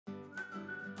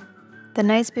The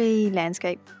Naseby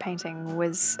landscape painting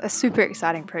was a super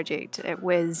exciting project. It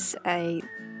was a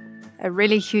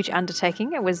really huge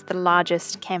undertaking. It was the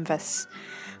largest canvas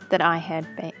that I had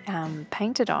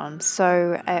painted on.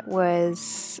 So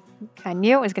I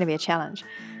knew it was going to be a challenge.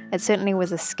 It certainly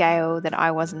was a scale that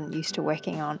I wasn't used to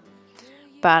working on.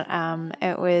 But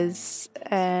it was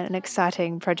an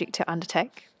exciting project to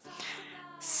undertake.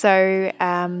 So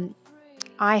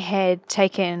I had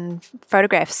taken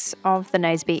photographs of the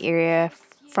Naseby area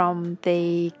from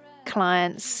the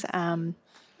client's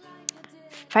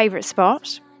favourite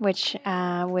spot, which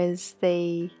was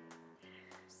the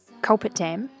Culprit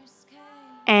Dam,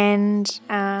 and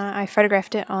I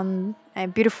photographed it on a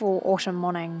beautiful autumn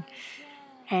morning,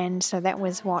 and so that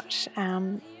was what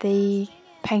the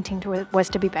painting was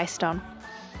to be based on.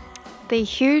 The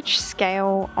huge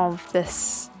scale of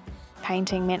this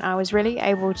painting meant I was really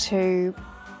able to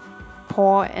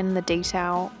pour in the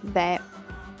detail that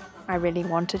I really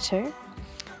wanted to.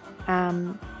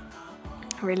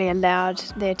 Really allowed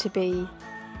there to be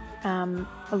a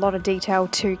lot of detail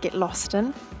to get lost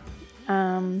in.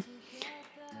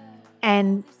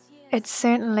 And it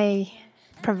certainly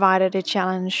provided a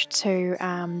challenge to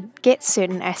get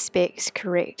certain aspects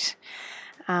correct.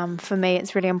 For me,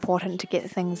 it's really important to get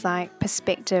things like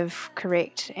perspective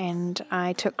correct, and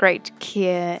I took great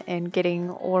care in getting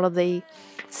all of the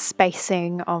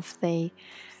spacing of the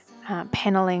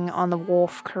paneling on the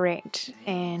wharf correct,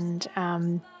 and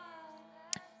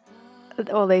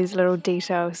all these little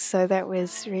details. So that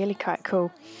was really quite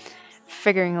cool,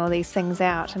 figuring all these things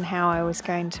out and how I was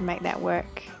going to make that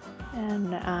work,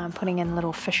 and putting in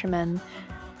little fishermen,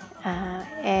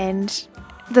 and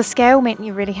the scale meant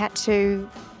you really had to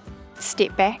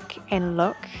step back and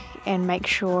look and make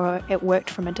sure it worked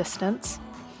from a distance.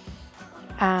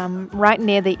 Right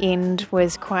near the end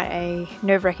was quite a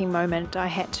nerve-wracking moment. I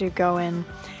had to go in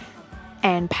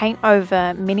and paint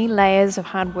over many layers of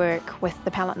hard work with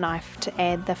the palette knife to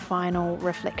add the final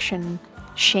reflection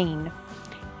sheen.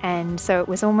 And so it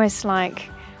was almost like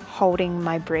holding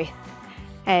my breath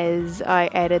as I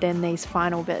added in these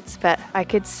final bits, but I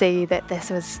could see that this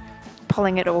was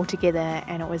pulling it all together,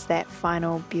 and it was that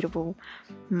final beautiful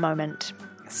moment.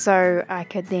 So I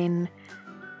could then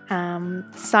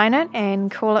sign it and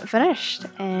call it finished.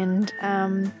 And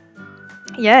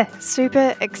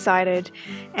super excited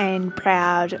and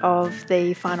proud of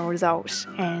the final result,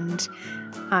 and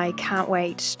I can't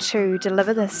wait to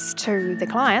deliver this to the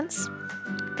clients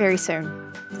very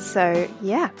soon. So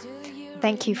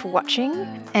thank you for watching,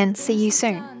 and see you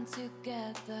soon.